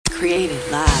Created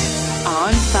live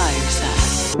on Fireside.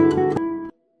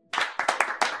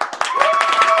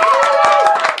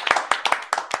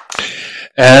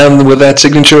 And with that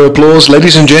signature applause,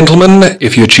 ladies and gentlemen,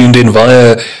 if you're tuned in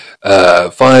via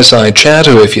Fireside Chat,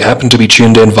 or if you happen to be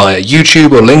tuned in via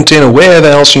YouTube or LinkedIn or wherever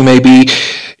else you may be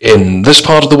in this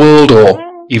part of the world or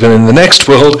even in the next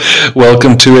world,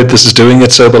 welcome to it. This is Doing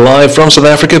It Sober Live from South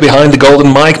Africa behind the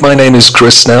golden mic. My name is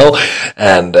Chris Snell,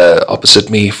 and opposite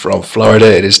me from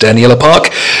Florida, it is Daniela Park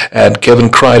and Kevin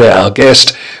Kreider, our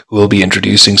guest, who we'll be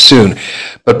introducing soon.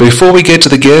 But before we get to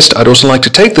the guest, I'd also like to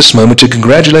take this moment to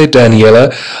congratulate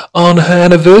Daniela on her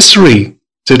anniversary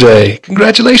today.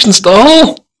 Congratulations,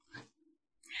 doll!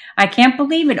 I can't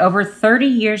believe it. Over 30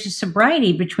 years of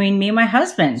sobriety between me and my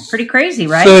husband. Pretty crazy,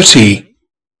 right? 30.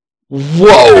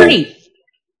 Whoa. 30.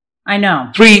 I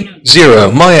know. 30,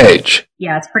 my age.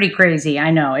 Yeah, it's pretty crazy.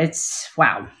 I know. It's,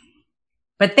 wow.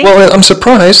 But I'm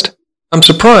surprised.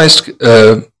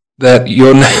 That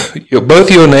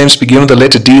both your names begin with the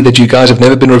letter D, that you guys have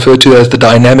never been referred to as the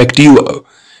dynamic duo,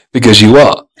 because you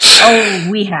are. Oh,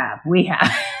 we have. We are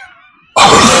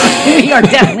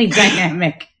definitely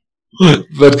dynamic.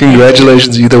 But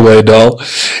congratulations either way, doll.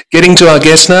 Getting to our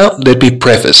guest now, let me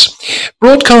preface.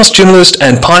 Broadcast journalist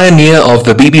and pioneer of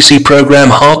the BBC programme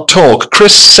Hard Talk,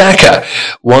 Chris Sacca,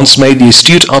 once made the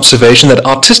astute observation that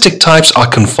artistic types are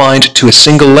confined to a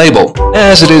single label,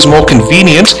 as it is more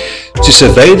convenient to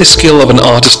survey the skill of an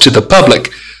artist to the public.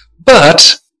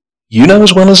 But, you know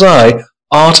as well as I,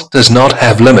 art does not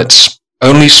have limits.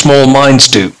 Only small minds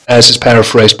do, as is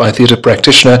paraphrased by theatre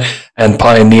practitioner and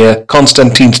pioneer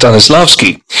Konstantin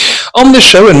Stanislavski. On this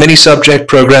show and many subject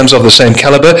programs of the same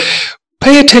caliber,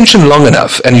 pay attention long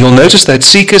enough and you'll notice that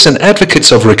seekers and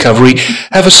advocates of recovery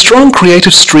have a strong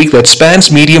creative streak that spans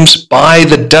mediums by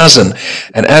the dozen,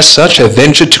 and as such have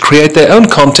ventured to create their own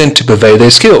content to purvey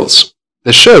their skills.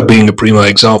 The show being a primo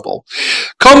example.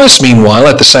 Commerce, meanwhile,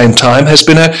 at the same time, has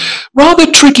been a rather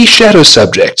tricky shadow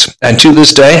subject, and to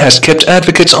this day has kept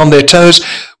advocates on their toes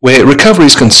where recovery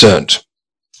is concerned.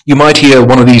 You might hear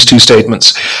one of these two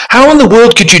statements. How in the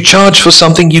world could you charge for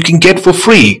something you can get for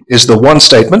free, is the one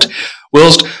statement,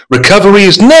 whilst recovery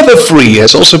is never free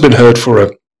has also been heard for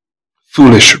a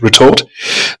foolish retort.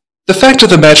 The fact of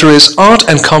the matter is, art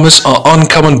and commerce are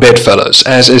uncommon bedfellows,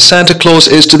 as is Santa Claus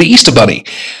is to the Easter Bunny.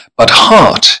 But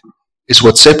heart is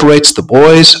what separates the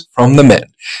boys from the men,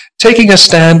 taking a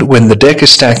stand when the deck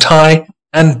is stacked high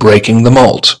and breaking the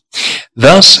mold.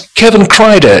 Thus, Kevin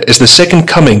Kreider is the second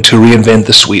coming to reinvent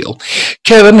this wheel.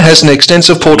 Kevin has an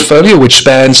extensive portfolio which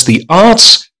spans the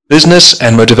arts, business,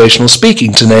 and motivational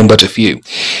speaking, to name but a few.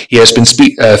 He has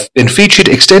been featured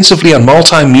extensively on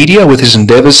multimedia with his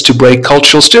endeavors to break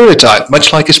cultural stereotype,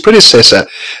 much like his predecessor,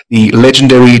 the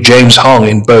legendary James Hong,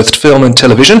 in both film and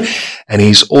television, and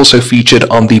he's also featured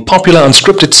on the popular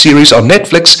unscripted series on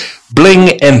Netflix,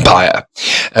 Bling Empire.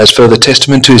 As further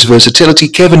testament to his versatility,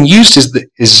 Kevin used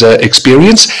his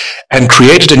experience and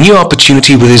created a new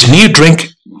opportunity with his new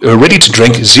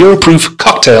ready-to-drink, zero-proof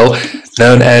cocktail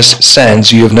known as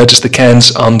Sands. You have noticed the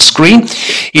cans on screen.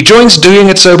 He joins Doing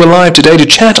It Sober Live today to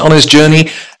chat on his journey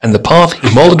and the path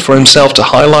he molded for himself to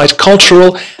highlight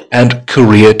cultural and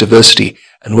career diversity.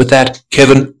 And with that,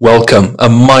 Kevin, welcome. A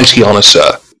mighty honor,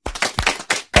 sir.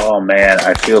 Oh, man,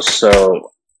 I feel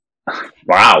so...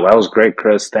 Wow, that was great,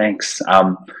 Chris. Thanks.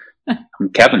 I'm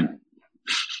Kevin.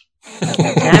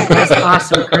 That was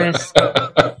awesome, Chris.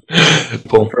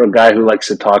 For a guy who likes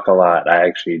to talk a lot, I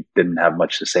actually didn't have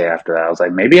much to say after that. I was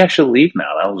like, maybe I should leave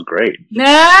now. That was great.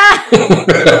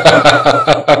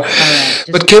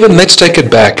 But Kevin, let's take it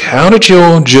back. How did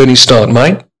your journey start,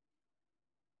 mate?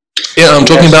 Yeah, I'm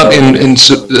talking about in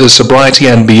sobriety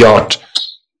and beyond.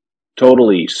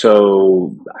 Totally.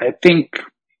 So I think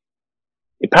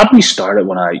it probably started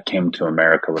when I came to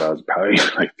America when I was probably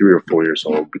like 3 or 4 years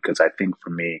old, because I think for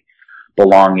me,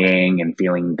 belonging and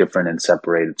feeling different and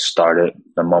separated started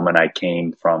the moment I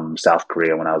came from South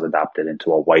Korea when I was adopted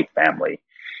into a white family.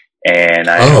 And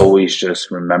I always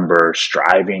just remember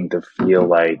striving to feel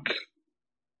like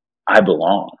I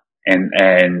belong.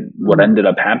 And what ended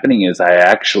up happening is I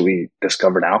actually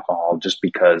discovered alcohol just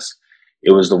because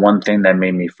it was the one thing that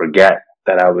made me forget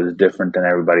that I was different than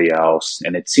everybody else.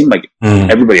 And it seemed like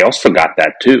everybody else forgot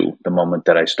that too, the moment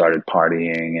that I started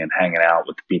partying and hanging out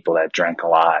with the people that drank a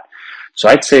lot. So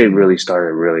I'd say it really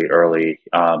started really early,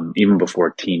 even before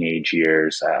teenage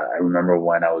years. I remember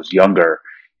when I was younger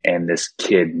and this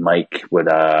kid, Mike, would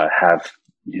have,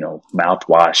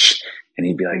 mouthwash, and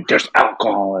he'd be like, there's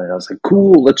alcohol. And I was like,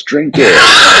 cool, let's drink it.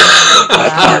 And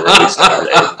that's when it really started.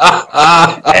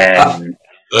 And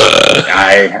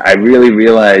I really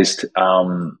realized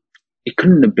it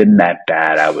couldn't have been that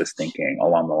bad. I was thinking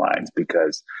along the lines,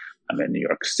 because I'm in New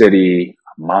York City,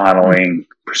 I'm modeling,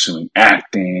 pursuing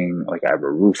acting, like I have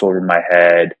a roof over my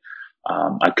head.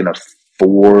 I can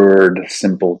afford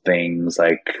simple things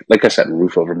like I said,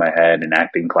 roof over my head and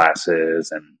acting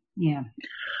classes and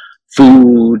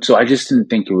food. So I just didn't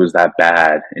think it was that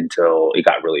bad until it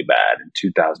got really bad in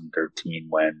 2013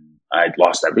 when I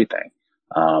lost everything.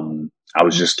 I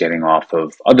was just getting off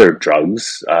of other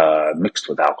drugs, mixed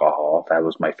with alcohol. That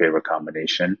was my favorite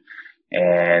combination.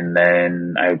 And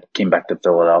then I came back to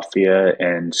Philadelphia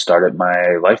and started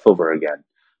my life over again.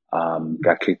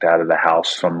 Got kicked out of the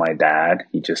house from my dad.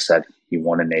 He just said he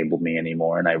won't enable me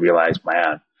anymore. And I realized,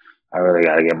 man, I really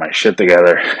got to get my shit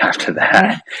together after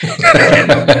that.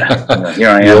 And, here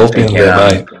I am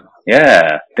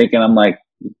thinking I'm like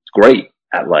great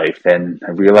at life. And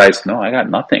I realized, no, I got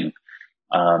nothing.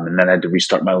 And then I had to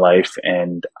restart my life.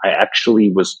 And I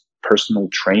actually was personal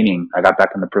training. I got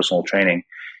back into personal training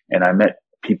and I met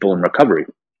people in recovery,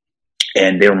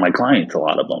 and they were my clients, a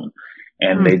lot of them.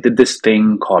 And they did this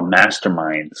thing called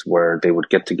masterminds where they would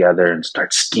get together and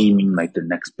start scheming like their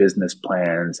next business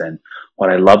plans. And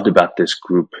what I loved about this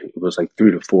group, it was like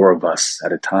 3 to 4 of us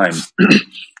at a time.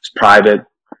 It's private,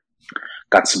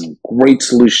 got some great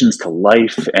solutions to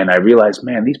life. And I realized,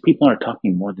 man, these people are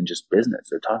talking more than just business.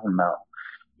 They're talking about,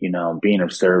 being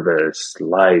of service,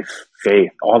 life,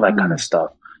 faith, all that kind of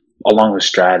stuff, along with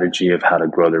strategy of how to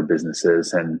grow their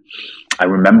businesses. And I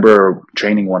remember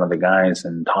training one of the guys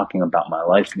and talking about my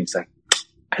life, and he's like,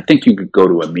 I think you could go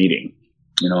to a meeting.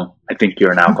 I think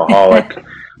you're an alcoholic.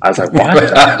 I was like, what?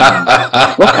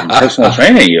 Look, I'm personal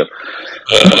training you.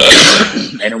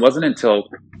 And it wasn't until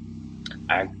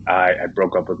I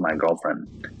broke up with my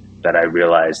girlfriend that I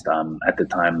realized, at the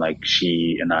time, like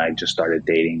she and I just started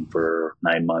dating for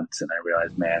 9 months, and I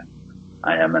realized, man,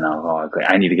 I am an alcoholic. Like,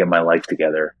 I need to get my life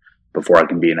together before I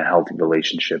can be in a healthy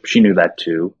relationship. She knew that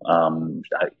too.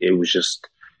 It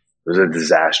was a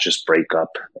disastrous breakup.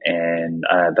 And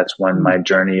that's when my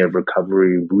journey of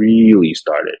recovery really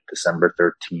started, December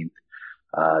 13th,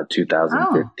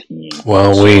 2015.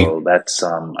 Wow. So that's,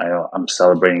 I'm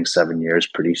celebrating 7 years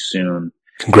pretty soon.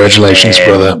 Congratulations,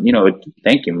 brother.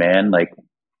 Thank you, man. Like,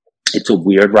 it's a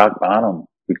weird rock bottom,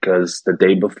 because the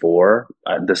day before,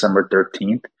 December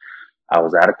 13th, I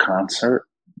was at a concert,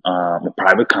 a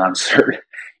private concert,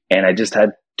 and I just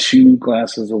had 2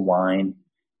 glasses of wine,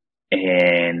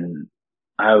 and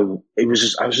I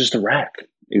was just a wreck.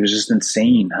 It was just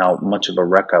insane how much of a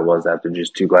wreck I was after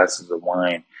just 2 glasses of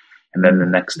wine. And then the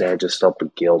next day I just felt the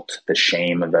guilt, the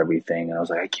shame of everything. And I was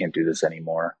like, I can't do this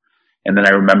anymore. And then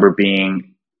I remember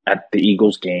being at the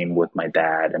Eagles game with my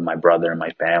dad and my brother and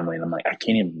my family. And I'm like, I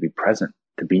can't even be present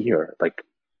to be here. Like,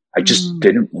 I just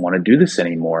didn't want to do this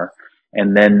anymore.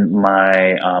 And then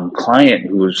my client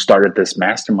who started this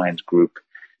masterminds group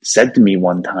said to me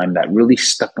one time that really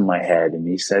stuck in my head. And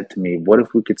he said to me, what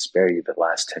if we could spare you the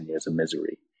last 10 years of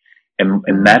misery? And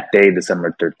that day,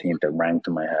 December 13th, it rang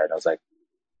to my head. I was like,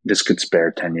 this could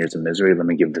spare 10 years of misery. Let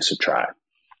me give this a try.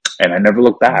 And I never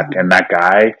looked back. And that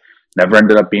guy never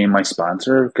ended up being my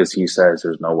sponsor, because he says,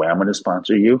 there's no way I'm going to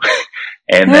sponsor you.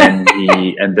 And then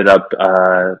he ended up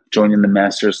joining the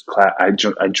master's class. I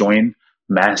joined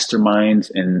masterminds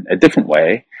in a different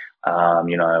way.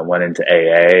 I went into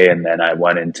AA, and then I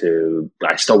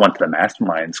still went to the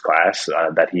masterminds class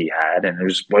that he had, and it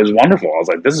was wonderful. I was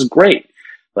like, this is great.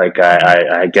 Like,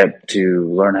 I get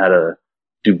to learn how to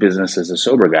do business as a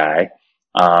sober guy,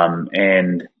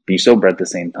 and be sober at the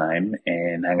same time,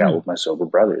 and hang out with my sober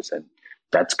brothers. And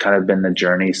that's kind of been the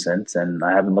journey since, and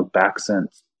I haven't looked back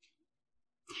since.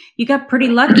 You got pretty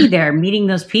lucky there, meeting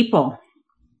those people.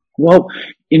 Well,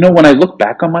 when I look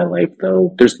back on my life,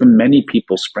 though, there's been many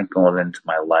people sprinkled into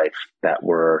my life that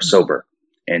were sober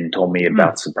and told me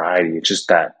about sobriety. It's just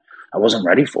that I wasn't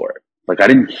ready for it. Like, I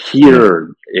didn't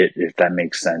hear it, if that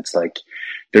makes sense. Like,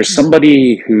 there's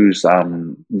somebody who's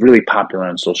really popular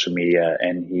on social media,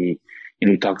 and he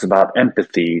talks about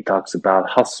empathy, he talks about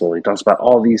hustle, he talks about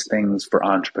all these things for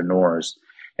entrepreneurs.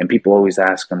 And people always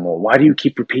ask him, well, why do you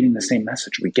keep repeating the same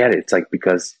message? We get it. It's like,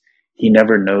 because he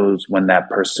never knows when that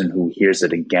person who hears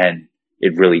it again,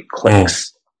 it really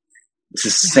clicks. It's the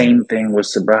same thing with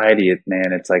sobriety,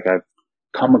 man. It's like, I've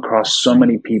come across so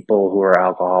many people who are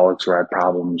alcoholics or had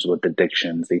problems with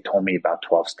addictions. They told me about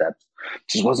 12 steps.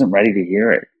 Just wasn't ready to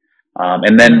hear it.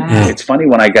 And then it's funny,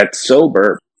 when I got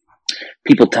sober,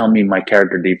 people tell me my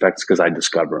character defects because I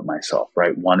discover it myself,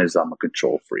 right? One is I'm a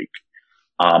control freak.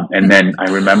 And then I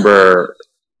remember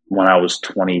when I was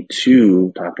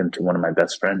 22, talking to one of my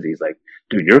best friends, he's like,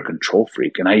 dude, you're a control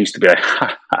freak. And I used to be like,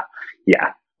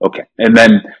 yeah, okay. And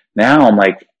then now I'm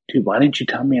like, dude, why didn't you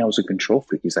tell me I was a control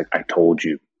freak? He's like, I told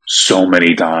you so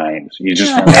many times. You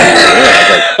just weren't aware. I was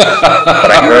like,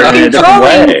 but I heard it in a different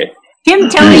way. Him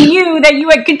telling you that you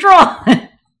had control.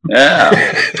 Yeah.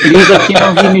 He's like,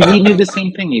 he knew the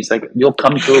same thing. He's like, you'll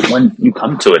come to it when you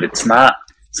come to it. It's not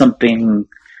something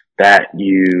that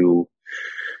you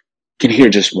can hear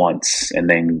just once and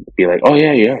then be like, oh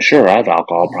yeah, sure, I have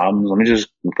alcohol problems. Let me just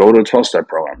go to a 12-step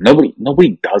program.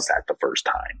 Nobody does that the first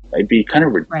time. It'd be kind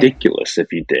of ridiculous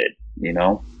if you did, you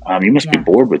must be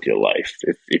bored with your life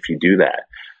if you do that.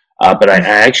 But I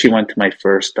actually went to my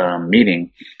first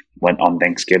meeting, went on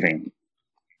Thanksgiving.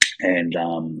 And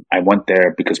I went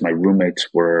there because my roommates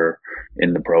were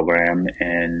in the program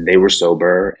and they were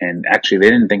sober. And actually, they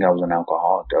didn't think I was an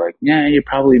alcoholic. They're like, yeah, you're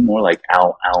probably more like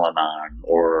Al-Anon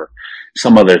or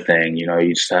some other thing.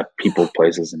 You just have people,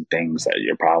 places, and things that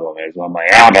your problem is. And I'm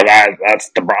like, that's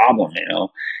the problem,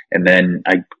 And then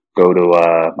I go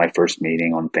to my first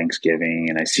meeting on Thanksgiving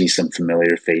and I see some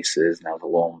familiar faces and I was a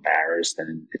little embarrassed.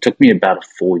 And it took me about a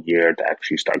full year to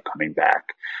actually start coming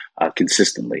back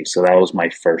consistently. So that was my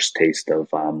first taste of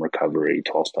recovery,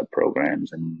 12-step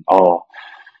programs, and all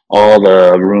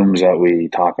the rooms that we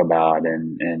talk about,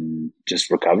 and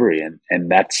just recovery,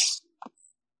 and that's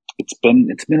it's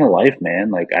been a life,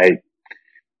 man. Like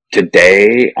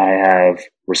today I have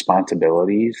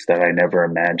responsibilities that I never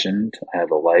imagined. I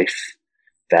have a life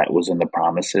that was in the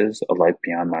promises, a life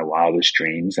beyond my wildest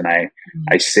dreams, and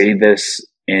I say this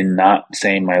in not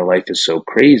saying my life is so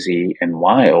crazy and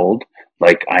wild.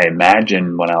 Like I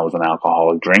imagined when I was an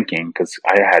alcoholic drinking, because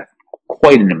I had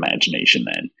quite an imagination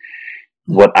then.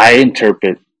 What I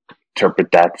interpret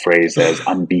that phrase as,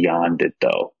 I'm beyond it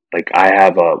though. Like I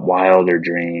have a wilder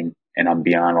dream and I'm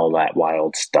beyond all that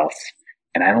wild stuff.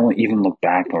 And I don't even look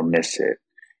back or miss it.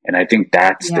 And I think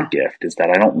that's the gift, is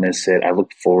that I don't miss it. I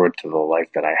look forward to the life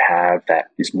that I have that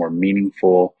is more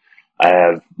meaningful. I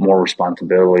have more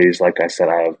responsibilities. Like I said,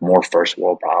 I have more first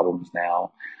world problems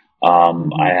now.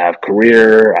 I have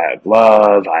career, I have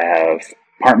love, I have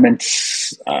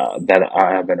apartments, that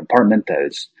I have an apartment that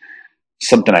is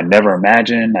something I never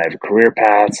imagined. I have career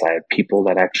paths. I have people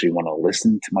that actually want to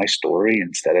listen to my story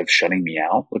instead of shutting me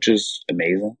out, which is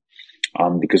amazing.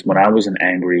 Because when I was an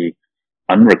angry,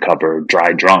 unrecovered,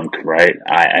 dry drunk, right,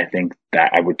 I think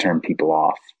that I would turn people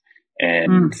off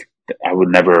and I would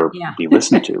never be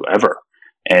listened to ever.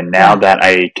 And now that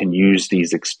I can use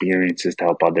these experiences to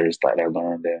help others that I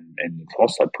learned in the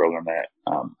 12-step program that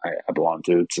I belong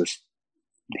to, it's just,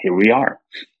 here we are.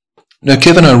 Now,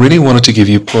 Kevin, I really wanted to give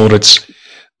you plaudits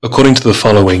according to the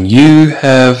following. You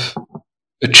have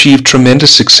achieved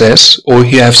tremendous success, or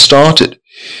you have started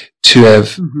to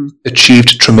have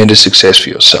achieved tremendous success for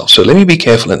yourself. So let me be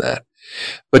careful in that.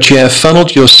 But you have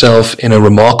funneled yourself in a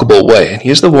remarkable way. And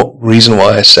here's the reason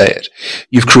why I say it.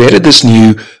 You've created this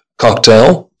new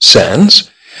cocktail,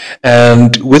 Sands,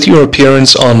 and with your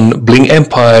appearance on Bling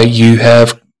Empire, you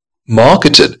have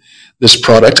marketed this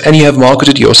product, and you have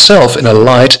marketed yourself in a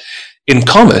light in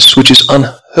commerce, which is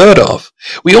unheard of.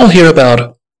 We all hear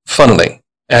about funneling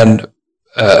and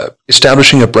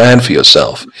establishing a brand for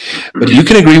yourself, but you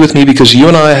can agree with me because you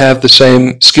and I have the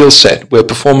same skill set where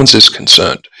performance is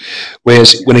concerned.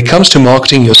 Whereas when it comes to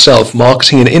marketing yourself,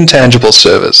 marketing an intangible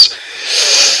service,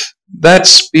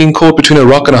 that's being caught between a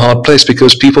rock and a hard place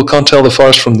because people can't tell the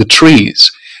forest from the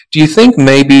trees. Do you think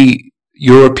maybe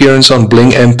your appearance on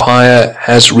Bling Empire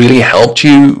has really helped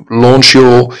you launch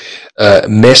your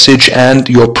message and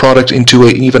your product into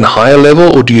an even higher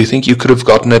level, or do you think you could have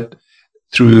gotten it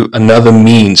through another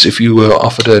means if you were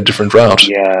offered a different route?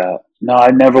 Yeah, no, I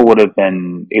never would have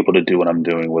been able to do what I'm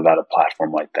doing without a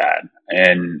platform like that.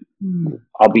 And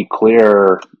I'll be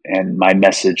clear, and my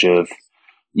message of,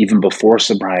 even before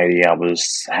sobriety, I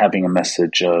was having a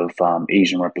message of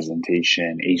Asian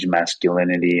representation, Asian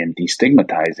masculinity, and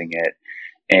destigmatizing it.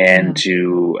 And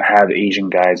to have Asian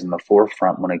guys in the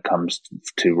forefront when it comes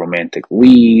to romantic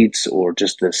leads or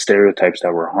just the stereotypes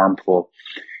that were harmful.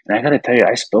 And I got to tell you,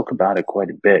 I spoke about it quite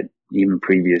a bit, even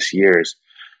previous years.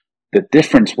 The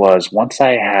difference was once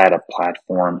I had a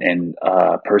platform and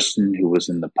a person who was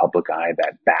in the public eye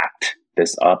that backed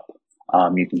this up.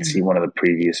 You can see one of the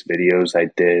previous videos I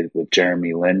did with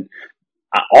Jeremy Lin.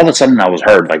 All of a sudden I was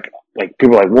heard. Like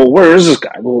people were like, well, where is this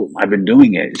guy? Well, I've been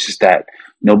doing it. It's just that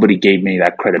nobody gave me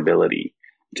that credibility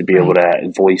to be able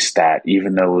to voice that,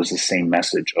 even though it was the same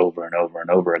message over and over and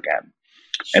over again.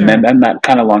 Sure. And then that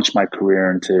kind of launched my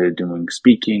career into doing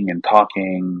speaking and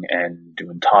talking and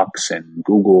doing talks and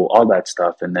Google, all that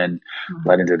stuff. And then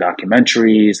led into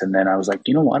documentaries. And then I was like,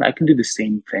 you know what? I can do the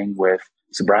same thing with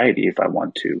sobriety if I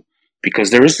want to.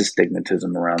 Because there is this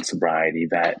stigmatism around sobriety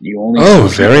that you only... Oh,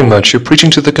 very much. You're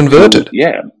preaching to the converted.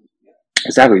 Yeah.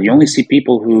 Exactly. You only see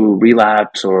people who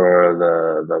relapse or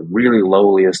the really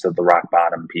lowliest of the rock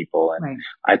bottom people. And Right.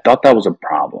 I thought that was a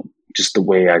problem. Just the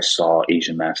way I saw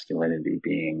Asian masculinity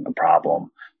being a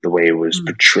problem, the way it was Mm.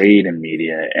 portrayed in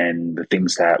media, and the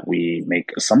things that we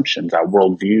make assumptions, our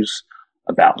worldviews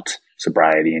about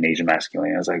sobriety and Asian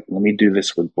masculinity. I was like, let me do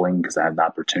this with Bling because I had the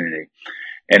opportunity.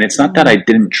 And it's not that I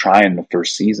didn't try in the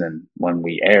first season when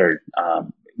we aired.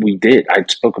 We did. I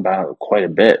spoke about it quite a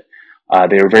bit.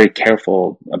 They were very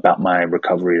careful about my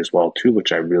recovery as well too,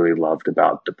 which I really loved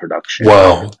about the production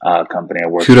Wow. company I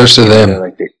worked Kudos with. to them.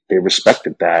 Like they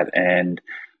respected that and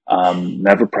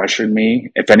never pressured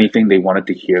me. If anything, they wanted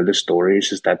to hear the story. It's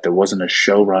just that there wasn't a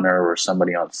showrunner or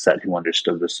somebody on set who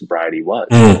understood what sobriety was.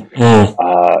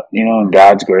 In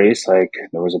God's grace, like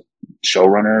there was a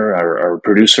showrunner or a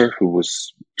producer who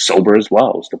was sober as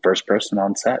well. It was the first person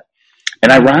on set.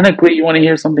 And ironically, you want to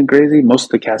hear something crazy? Most of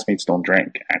the castmates don't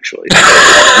drink, actually.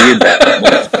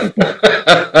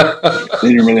 They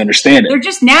didn't really understand it. They're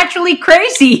just naturally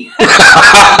crazy.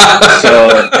 So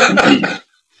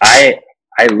I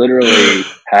literally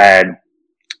had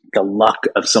the luck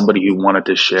of somebody who wanted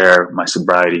to share my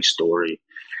sobriety story.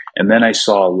 And then I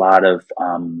saw a lot of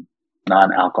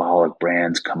non-alcoholic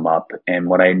brands come up. And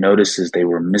what I noticed is they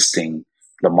were missing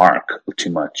the mark too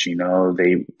much.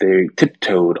 They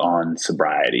tiptoed on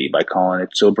sobriety by calling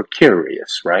it sober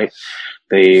curious, right?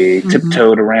 They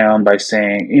tiptoed around by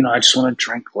saying, I just want to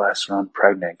drink less when I'm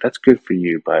pregnant. That's good for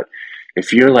you. But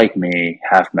if you're like me,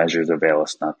 half measures avail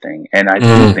us nothing. And I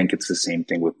do think it's the same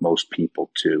thing with most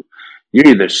people too. You're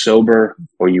either sober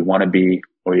or you want to be,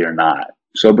 or you're not.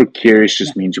 Sober curious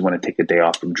just means you want to take a day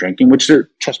off from drinking, which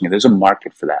trust me, there's a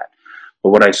market for that. But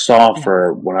what I saw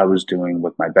for what I was doing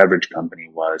with my beverage company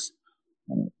was,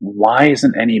 why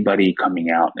isn't anybody coming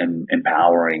out and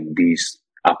empowering these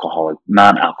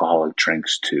non-alcoholic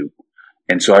drinks too?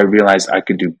 And so I realized I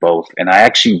could do both. And I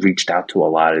actually reached out to a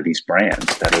lot of these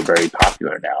brands that are very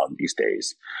popular now these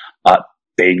days.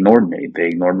 They ignored me. They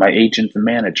ignored my agent and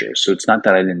manager. So it's not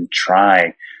that I didn't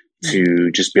try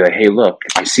to just be like, hey, look,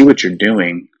 I see what you're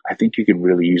doing. I think you could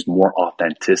really use more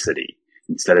authenticity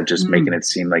instead of just making it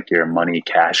seem like you're a money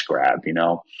cash grab,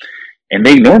 And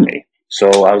they ignored me.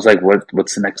 So I was like,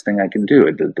 what's the next thing I can do?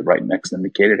 I did the right next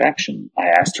indicated action. I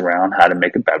asked around how to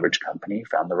make a beverage company,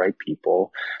 found the right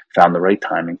people, found the right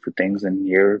timing for things, and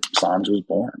here Sans was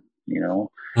born,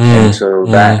 And so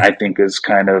that I think is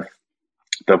kind of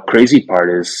the crazy part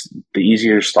is the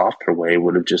easier, softer way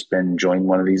would have just been join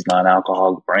one of these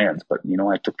non-alcoholic brands. But,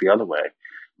 I took the other way,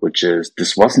 which is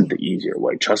this wasn't the easier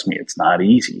way. Trust me, it's not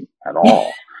easy at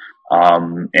all.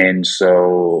 And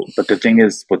so, but the thing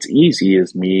is, what's easy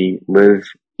is me live,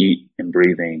 eat, and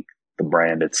breathing the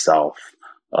brand itself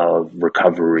of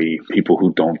recovery, people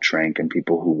who don't drink and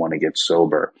people who want to get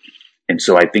sober. And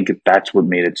so I think that's what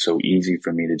made it so easy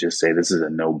for me to just say, this is a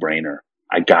no-brainer.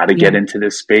 I got to get into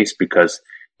this space because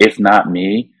if not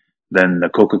me, then the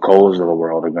Coca-Colas of the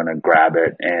world are going to grab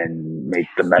it and make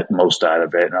the most out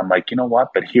of it. And I'm like, you know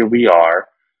what? But here we are.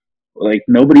 Like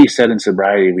nobody said in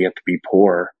sobriety we have to be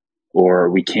poor or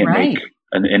we can't make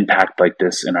an impact like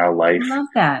this in our life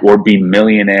or be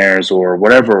millionaires or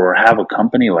whatever or have a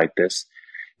company like this.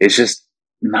 It's just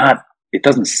not, it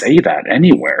doesn't say that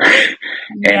anywhere.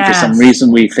 And for some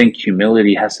reason we think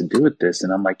humility has to do with this.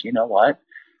 And I'm like, you know what?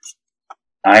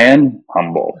 I am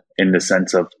humble in the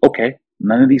sense of, okay,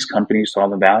 none of these companies saw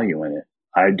the value in it.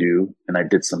 I do, and I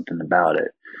did something about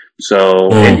it.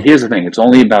 So, and here's the thing, it's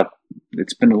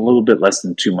been a little bit less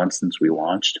than 2 months since we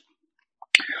launched.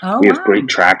 We have great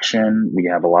traction. We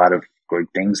have a lot of great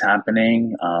things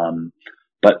happening.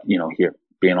 But, here,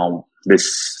 being on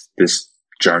this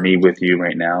journey with you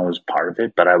right now is part of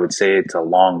it. But I would say it's a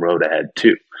long road ahead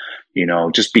too,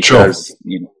 just because,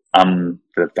 I'm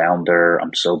the founder,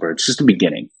 I'm sober. It's just the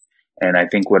beginning. And I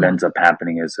think what ends up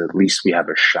happening is at least we have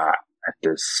a shot at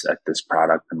this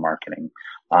product and marketing,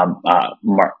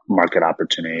 market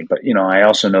opportunity. But, I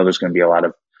also know there's going to be a lot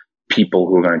of people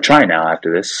who are going to try now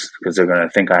after this because they're going to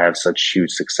think I have such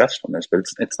huge success from this, but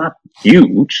it's not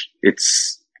huge.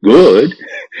 It's good.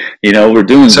 We're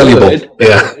doing good.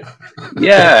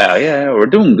 Yeah. We're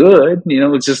doing good.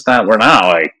 It's just that we're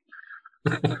not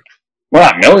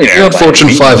millionaires. You're not Fortune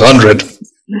 500.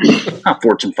 Not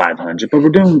Fortune 500, but we're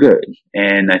doing good.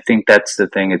 And I think that's the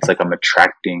thing. It's like I'm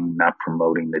attracting, not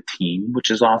promoting the team, which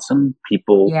is awesome.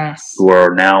 People who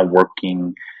are now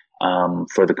working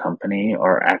for the company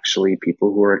are actually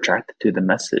people who are attracted to the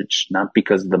message, not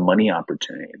because of the money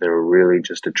opportunity. They're really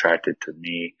just attracted to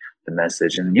me, the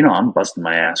message. And, I'm busting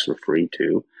my ass for free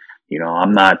too.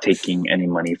 I'm not taking any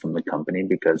money from the company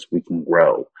because we can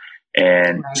grow.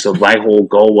 And Right. so my whole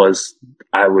goal was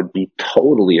I would be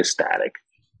totally ecstatic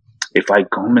if I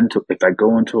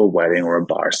go into a wedding or a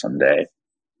bar someday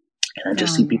and I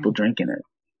just Oh, see yeah. people drinking it,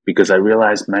 because I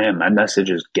realized, man, my message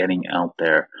is getting out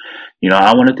there.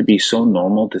 I want it to be so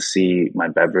normal to see my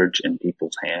beverage in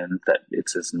people's hands that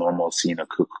it's as normal as seeing a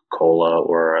Coca-Cola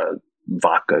or a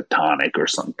vodka tonic or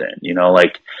something.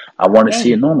 Like I want to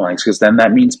see it Hey, normalized, because then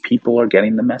that means people are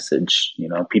getting the message.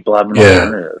 People have an Yeah.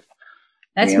 alternative.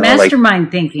 that's Like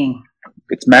mastermind thinking.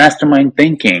 it's mastermind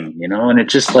thinking. And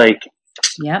it's just like,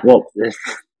 Yep. well,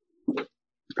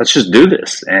 let's just do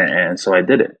this. And so I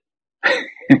did it.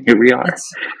 And here we are.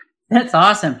 That's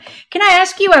awesome. Can I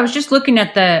ask you? I was just looking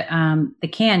at the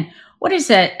can. What is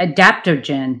that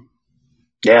adaptogen?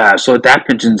 Yeah. So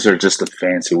adaptogens are just a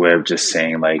fancy way of just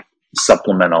saying like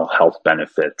supplemental health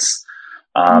benefits.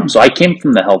 So I came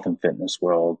from the health and fitness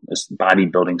world,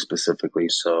 bodybuilding specifically.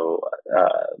 So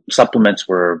supplements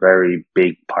were a very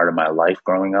big part of my life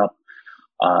growing up.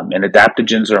 And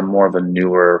adaptogens are more of a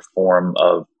newer form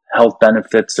of health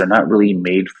benefits. They're not really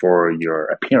made for your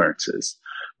appearances,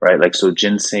 right? Like, so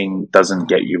ginseng doesn't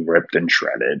get you ripped and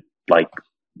shredded like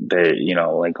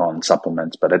like on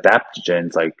supplements, but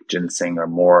adaptogens like ginseng are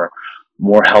more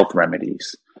health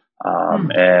remedies.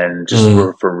 And just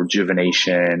for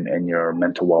rejuvenation and your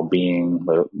mental well-being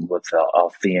with the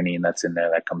L-theanine that's in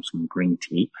there that comes from green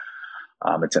tea.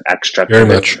 It's an extract Very of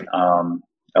much.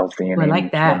 L-theanine. I like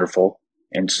It's that. wonderful.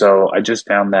 And so I just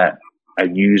found that I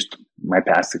used my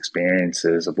past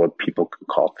experiences of what people could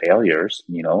call failures,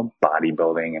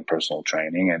 bodybuilding and personal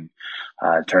training,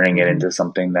 and turning it into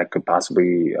something that could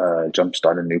possibly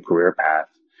jumpstart a new career path.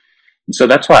 And so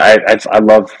that's why I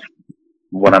love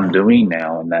what I'm doing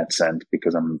now in that sense,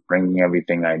 because I'm bringing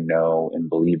everything I know and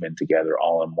believe in together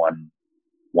all in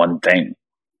one thing,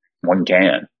 one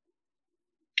can.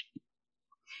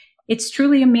 It's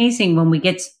truly amazing when we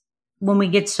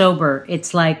get sober.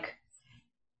 It's like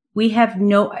we have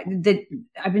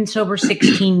I've been sober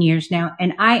 16 years now,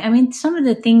 and I mean some of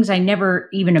the things I never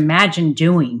even imagined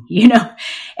doing,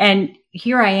 and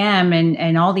here I am,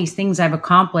 and all these things I've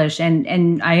accomplished,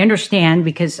 and I understand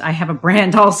because I have a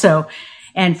brand also.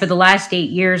 And for the last 8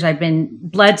 years, I've been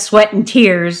blood, sweat, and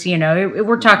tears.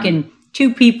 We're talking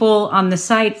 2 people on the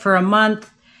site for a month,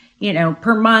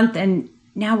 per month. And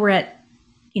now we're at,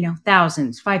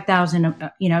 thousands,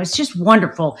 5,000, it's just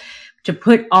wonderful to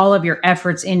put all of your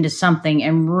efforts into something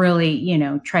and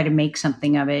really, try to make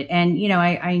something of it. And,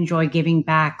 I enjoy giving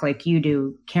back like you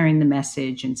do, carrying the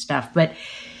message and stuff. But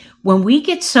when we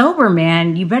get sober,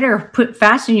 man, you better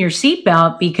fasten your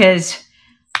seatbelt, because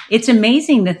it's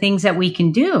amazing the things that we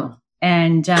can do.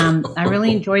 And I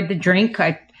really enjoyed the drink.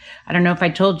 I don't know if I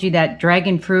told you that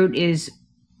dragon fruit is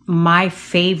my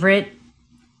favorite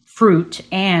fruit,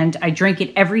 and I drink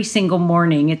it every single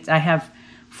morning. I have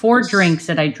 4 drinks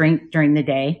that I drink during the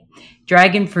day.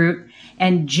 Dragon fruit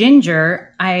and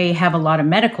ginger. I have a lot of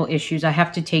medical issues. I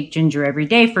have to take ginger every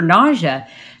day for nausea.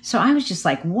 So I was just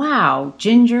like, wow,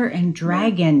 ginger and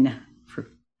dragon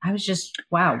fruit. I was just,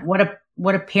 wow, what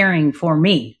a pairing for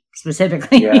me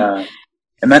specifically. Yeah.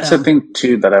 And that's the thing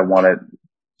too that I wanted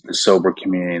the sober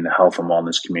community and the health and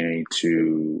wellness community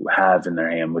to have in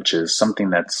their hand, which is something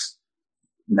that's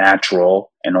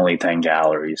natural and only 10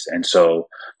 calories. And so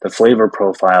the flavor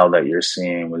profile that you're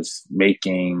seeing was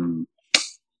making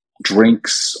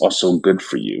drinks also good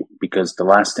for you, because the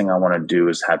last thing I want to do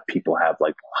is have people have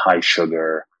like high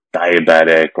sugar,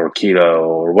 diabetic, or keto,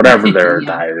 or whatever their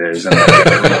diet is, and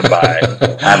by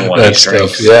having one of these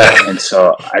drinks. Yeah. And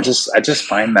so I just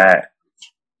find that,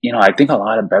 I think a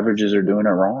lot of beverages are doing it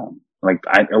wrong. Like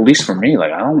at least for me,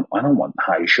 like I don't want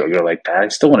high sugar like that. I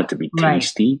still want it to be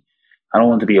tasty. I don't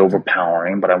want it to be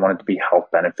overpowering, but I want it to be health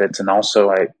benefits. And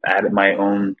also I added my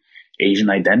own Asian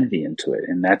identity into it.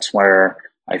 And that's where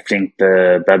I think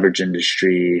the beverage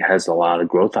industry has a lot of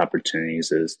growth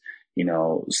opportunities, is,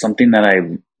 something that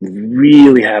I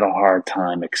really had a hard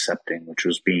time accepting, which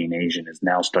was being Asian, is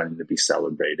now starting to be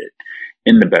celebrated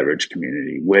in the beverage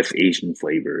community with Asian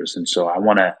flavors. And so I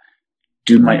want to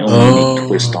do my own unique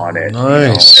twist on it.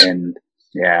 Nice. And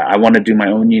yeah, I want to do my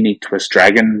own unique twist.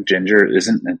 Dragon ginger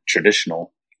isn't a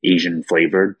traditional Asian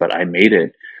flavored, but I made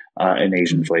it an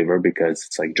Asian flavor because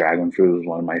it's like dragon fruit is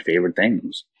one of my favorite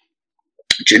things.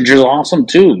 Ginger's awesome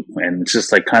too. And it's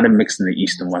just like kind of mixing the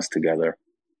East and West together.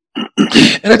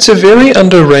 And it's a very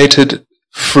underrated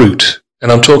fruit.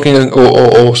 And I'm talking,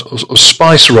 or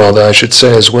spice rather, I should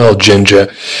say as well,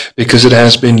 ginger, because it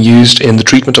has been used in the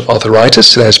treatment of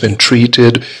arthritis. It has been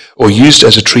treated or used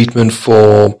as a treatment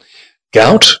for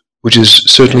gout, which has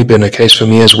certainly been a case for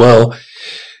me as well.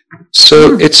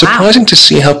 So it's surprising to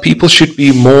see how people should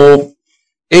be more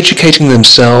educating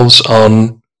themselves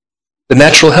on the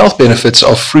natural health benefits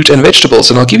of fruit and vegetables.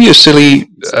 And I'll give you a silly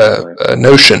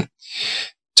notion.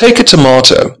 Take a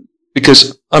tomato,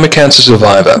 because I'm a cancer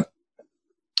survivor,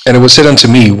 and it was said unto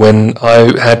me when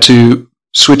I had to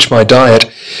switch my diet,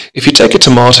 if you take a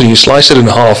tomato and you slice it in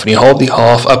half and you hold the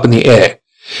half up in the air,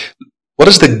 what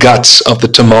does the guts of the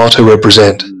tomato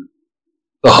represent?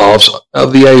 The halves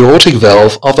of the aortic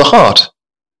valve of the heart.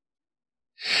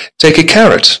 Take a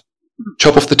carrot,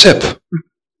 chop off the tip.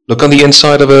 Look on the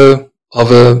inside of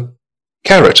a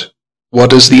carrot. What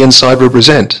does the inside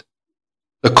represent?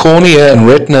 The cornea and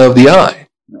retina of the eye.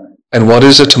 And what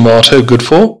is a tomato good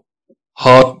for?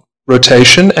 Heart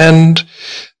rotation and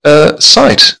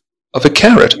sight of a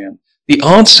carrot. Yeah. The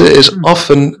answer is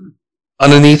often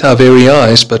underneath our very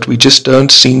eyes, but we just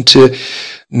don't seem to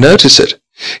notice it.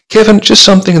 Kevin, just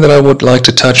something that I would like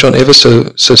to touch on ever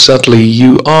so subtly.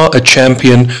 You are a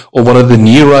champion, or one of the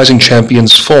new rising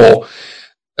champions for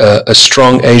a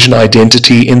strong Asian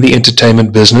identity in the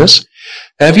entertainment business.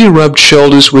 Have you rubbed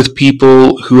shoulders with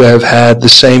people who have had the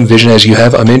same vision as you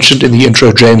have? I mentioned in the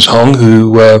intro James Hong,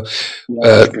 who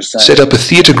set up a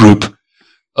theatre group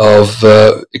of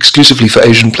exclusively for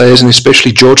Asian players, and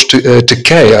especially George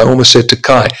Takei. I almost said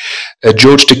Takai.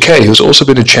 George Takei, who's also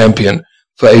been a champion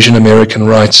for Asian American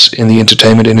rights in the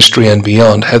entertainment industry and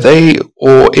beyond. Have they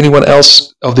or anyone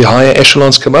else of the higher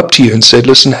echelons come up to you and said,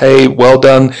 "Listen, hey, well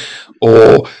done,"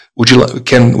 or would you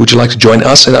like to join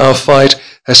us in our fight?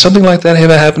 Has something like that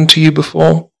ever happened to you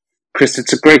before? Chris,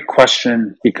 it's a great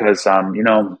question because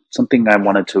something I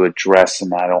wanted to address,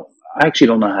 and I actually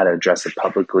don't know how to address it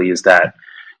publicly, is that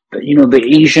the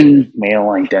Asian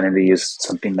male identity is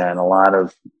something that a lot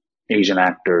of Asian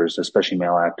actors, especially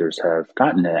male actors, have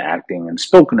gotten into acting and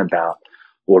spoken about,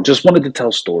 or just wanted to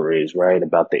tell stories, right,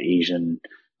 about the Asian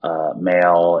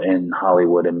male in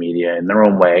Hollywood and media in their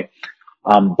own way.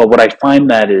 But what I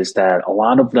find is that a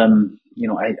lot of them,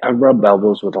 I rub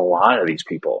elbows with a lot of these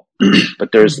people,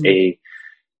 but there's a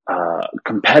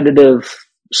competitive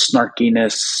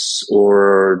snarkiness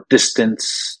or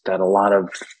distance that a lot of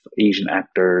Asian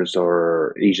actors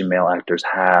or Asian male actors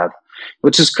have,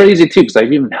 which is crazy too, because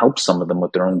I've even helped some of them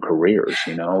with their own careers.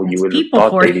 You would have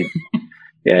thought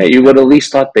you would at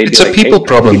least thought they'd be like, people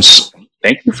problems.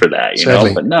 Thank you for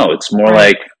that, but no, it's more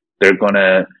like they're going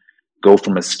to go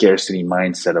from a scarcity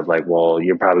mindset of like, well,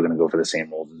 you're probably going to go for the same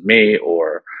roles as me,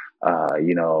 or,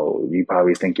 you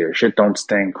probably think your shit don't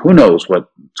stink. Who knows what's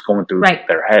going through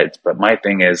their heads. But my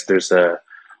thing is there's a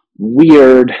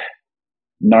weird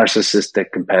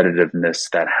narcissistic competitiveness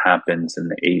that happens in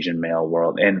the Asian male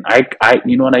world. And I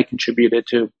you know what I contributed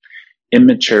to?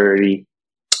 Immaturity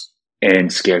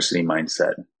and scarcity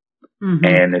mindset. Mm-hmm.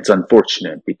 And it's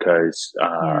unfortunate because,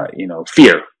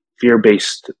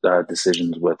 fear-based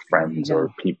decisions with friends or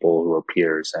people who are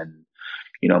peers. And,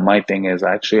 my thing is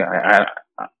actually, I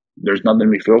there's nothing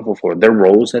to be fearful for. Their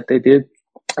roles that they did,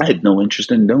 I had no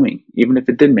interest in doing, even if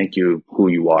it did make you who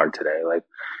you are today. Like,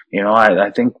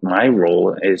 I think my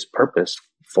role is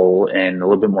purposeful and a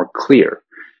little bit more clear.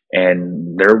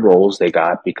 And their roles they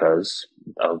got because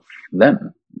of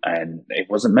them. And it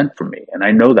wasn't meant for me. And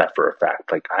I know that for a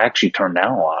fact. Like, I actually turned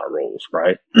down a lot of roles,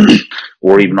 right?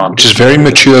 Or even on. Which is very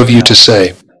mature of you to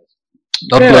say.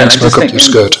 Not blowing smoke up your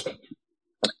skirt.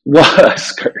 Well,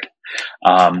 skirt.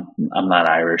 I'm not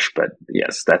Irish, but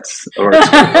yes, or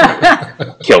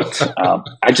kilt.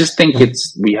 I just think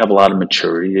we have a lot of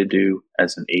maturity to do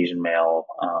as an Asian male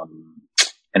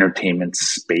entertainment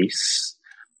space.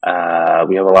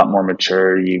 We have a lot more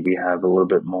maturity. We have a little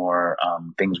bit more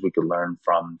things we could learn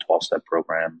from 12-step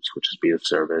programs, which is be of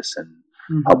service and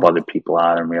help other people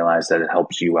out and realize that it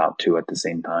helps you out too at the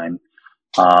same time.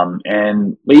 But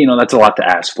that's a lot to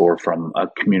ask for from a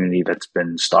community that's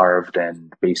been starved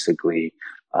and basically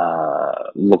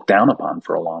looked down upon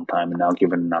for a long time and now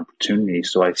given an opportunity.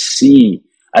 So I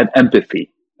have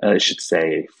empathy, I should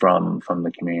say, from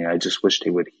the community. I just wish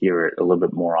they would hear it a little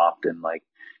bit more often, like,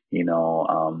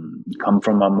 come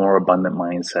from a more abundant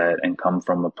mindset and come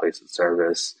from a place of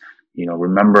service.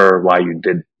 Remember why you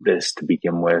did this to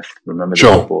begin with. Remember the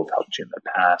people who have helped you in the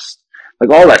past. Like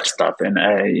all that stuff. And,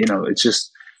 it's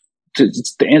just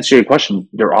to answer your question,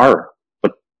 there are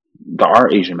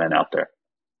Asian men out there,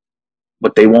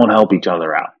 but they won't help each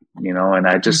other out, and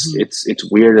I just, it's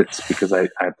weird. It's because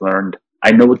I've learned,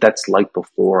 I know what that's like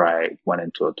before I went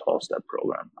into a 12-step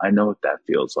program. I know what that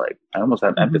feels like. I almost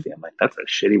have empathy. I'm like, that's a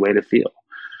shitty way to feel,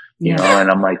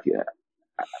 and I'm like, yeah,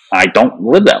 I don't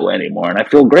live that way anymore. And I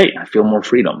feel great. I feel more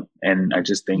freedom. And I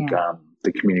just think,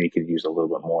 the community could use a little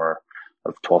bit more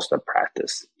of 12-step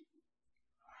practice.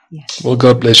 Yes. Well,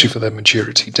 God bless you for that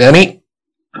maturity. Danny?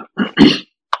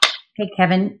 Hey,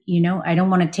 Kevin, I don't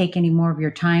want to take any more of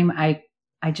your time.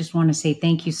 I just want to say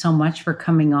thank you so much for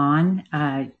coming on.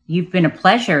 You've been a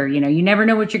pleasure. You never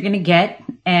know what you're going to get.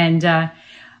 And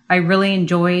I really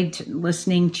enjoyed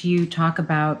listening to you talk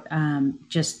about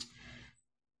just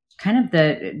kind of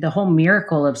the whole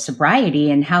miracle of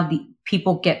sobriety and how the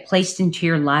people get placed into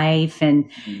your life and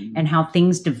how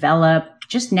things develop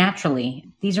just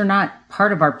naturally. These are not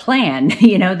part of our plan.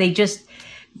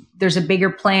 There's a bigger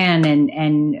plan.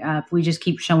 And if we just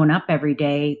keep showing up every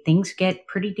day, things get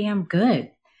pretty damn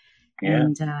good. Yeah.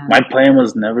 And, my plan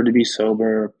was never to be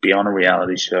sober, be on a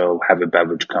reality show, have a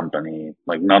beverage company,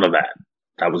 like none of that.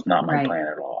 That was not my plan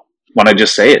at all. When I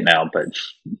just say it now, but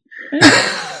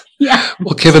yeah.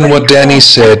 Well, Kevin, what Danny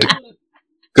said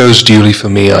goes duly for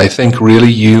me. I think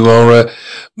really you are a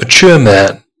mature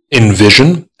man in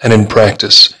vision and in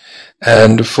practice.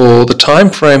 And for the time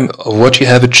frame of what you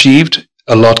have achieved,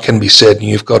 a lot can be said, and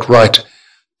you've got right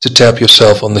to tap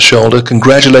yourself on the shoulder.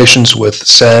 Congratulations with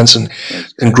SANS, and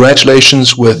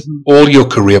congratulations with all your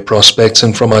career prospects.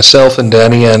 And from myself and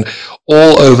Danny and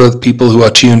all over the people who are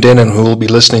tuned in and who will be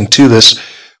listening to this,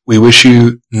 we wish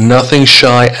you nothing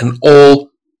shy and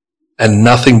all and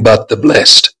nothing but the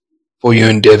blessed for your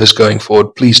endeavors going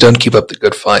forward. Please don't give up the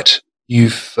good fight.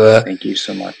 Thank you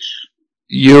so much.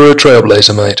 You're a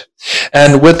trailblazer, mate.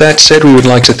 And with that said, we would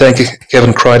like to thank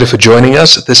Kevin Kreider for joining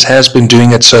us. This has been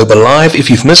Doing It Sober Live. If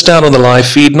you've missed out on the live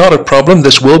feed, not a problem.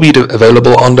 This will be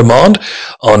available on demand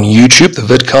on YouTube, the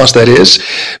vidcast that is.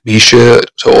 Be sure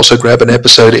to also grab an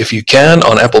episode if you can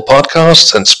on Apple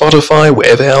Podcasts and Spotify,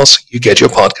 wherever else you get your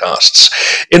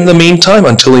podcasts. In the meantime,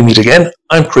 until we meet again,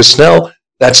 I'm Chris Snell.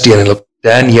 That's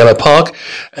Daniela Park.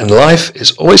 And life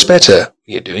is always better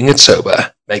when you're doing it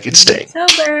sober. Make it sting.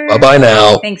 Sober. Bye-bye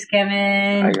now. Thanks,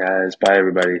 Kevin. Bye, guys. Bye,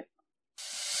 everybody.